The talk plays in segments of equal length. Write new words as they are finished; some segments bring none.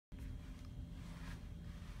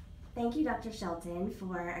Thank you, Dr. Shelton,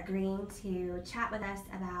 for agreeing to chat with us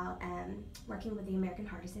about working with the American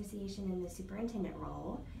Heart Association in the superintendent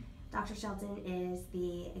role. Dr. Shelton is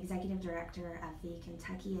the executive director of the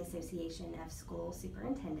Kentucky Association of School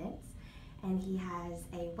Superintendents, and he has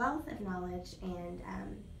a wealth of knowledge and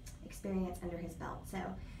experience under his belt. So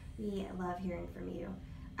we love hearing from you.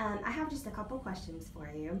 I have just a couple questions for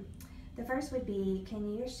you. The first would be,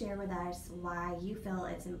 can you share with us why you feel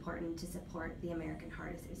it's important to support the American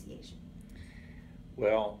Heart Association?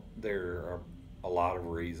 Well, there are a lot of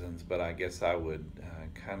reasons, but I guess I would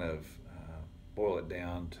kind of boil it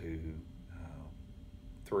down to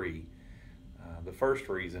three. The first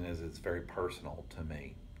reason is it's very personal to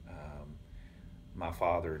me. My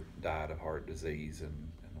father died of heart disease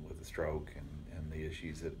and with a stroke and the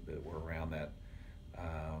issues that were around that.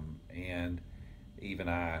 And even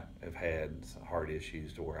I have had heart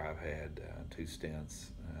issues to where I've had two stents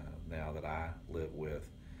now that I live with.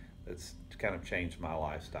 That's kind of changed my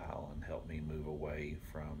lifestyle and helped me move away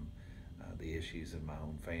from the issues in my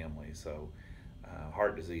own family. So,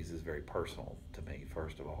 heart disease is very personal to me,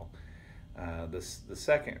 first of all. The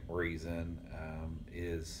second reason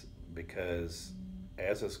is because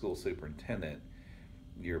as a school superintendent,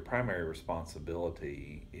 your primary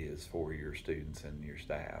responsibility is for your students and your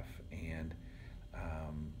staff. And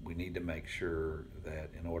we need to make sure that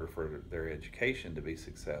in order for their education to be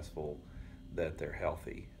successful, that they're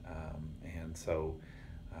healthy. And so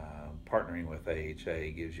partnering with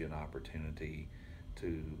AHA gives you an opportunity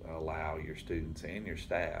to allow your students and your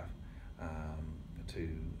staff to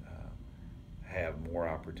have more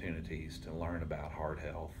opportunities to learn about heart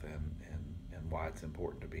health and why it's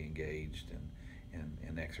important to be engaged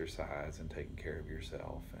in exercise and taking care of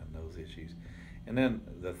yourself and those issues. And then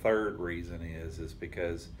the third reason is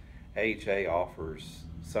because AHA offers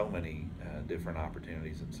so many different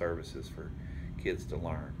opportunities and services for kids to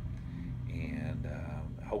learn, and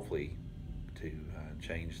hopefully to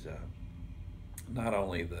change not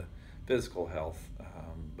only the physical health,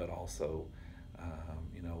 but also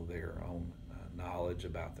their own knowledge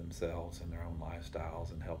about themselves and their own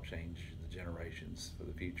lifestyles, and help change the generations for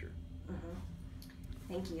the future. Mm-hmm.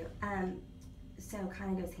 Thank you. So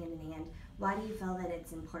kind of goes hand in hand. Why do you feel that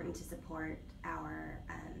it's important to support our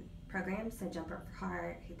programs? So Jump Rope for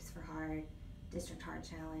Heart, Hoops for Heart, District Heart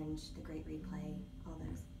Challenge, the Great Replay, all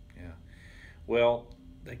those. Yeah. Well,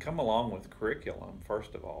 they come along with curriculum,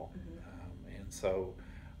 first of all. Mm-hmm. And so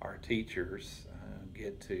our teachers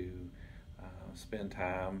get to spend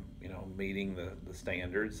time, meeting the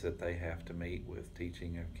standards that they have to meet with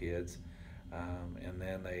teaching of kids. And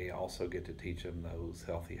then they also get to teach them those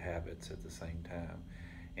healthy habits at the same time.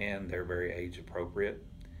 And they're very age appropriate.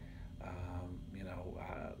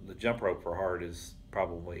 The Jump Rope for Heart is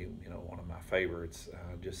probably, one of my favorites.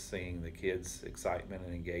 Just seeing the kids' excitement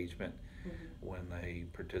and engagement Mm-hmm. when they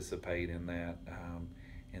participate in that,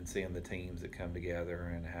 and seeing the teams that come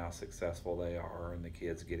together and how successful they are, and the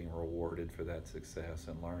kids getting rewarded for that success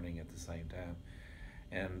and learning at the same time.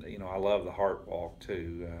 And I love the Heart Walk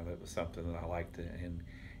too. That was something that I like to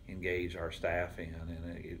engage our staff in,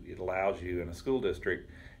 and it allows you in a school district.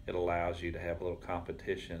 It allows you to have a little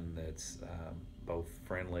competition that's both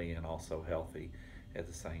friendly and also healthy at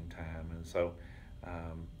the same time. And so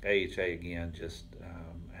AHA again just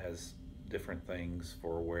has different things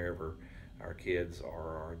for wherever our kids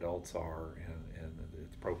or our adults are in the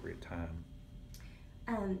appropriate time.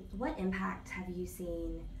 What impact have you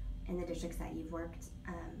seen in the districts that you've worked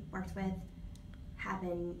with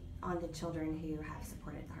happen on the children who have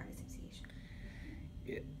supported the Heart Association?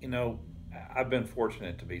 I've been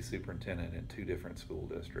fortunate to be superintendent in two different school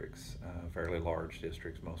districts, fairly large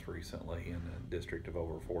districts, most recently in a district of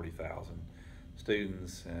over 40,000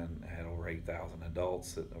 students, and had over 8,000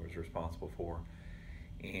 adults that I was responsible for.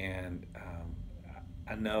 And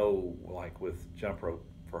I know, like with Jump Rope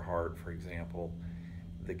for Heart, for example,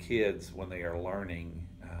 the kids, when they are learning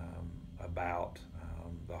about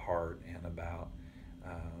the heart and about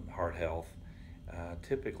heart health,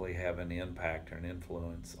 typically have an impact or an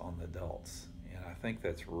influence on the adults. And I think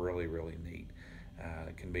that's really, really neat.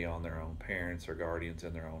 It can be on their own parents or guardians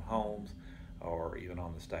in their own homes, or even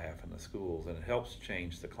on the staff in the schools. And it helps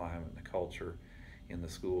change the climate and the culture in the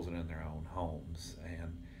schools and in their own homes.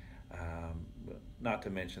 And not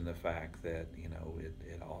to mention the fact that,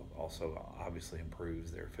 it also obviously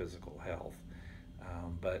improves their physical health.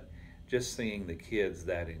 But just seeing the kids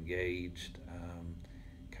that engaged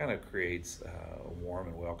kind of creates a warm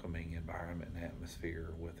and welcoming environment and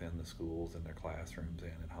atmosphere within the schools and their classrooms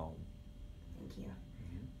and at home. Thank you.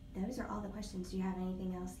 Those are all the questions. Do you have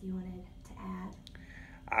anything else you wanted to add?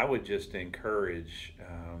 I would just encourage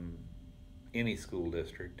any school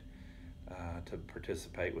district to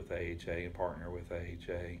participate with AHA and partner with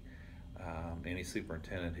AHA. Any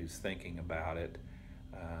superintendent who's thinking about it,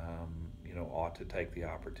 ought to take the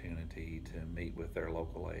opportunity to meet with their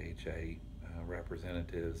local AHA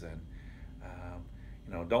representatives, and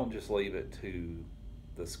don't just leave it to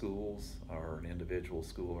the schools or an individual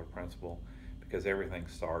school or principal, because everything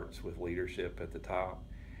starts with leadership at the top.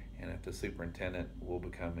 And if the superintendent will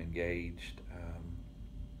become engaged,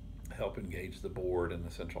 help engage the board and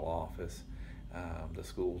the central office, the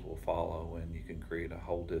schools will follow, and you can create a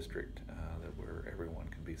whole district where everyone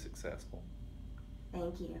can be successful.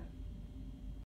 Thank you.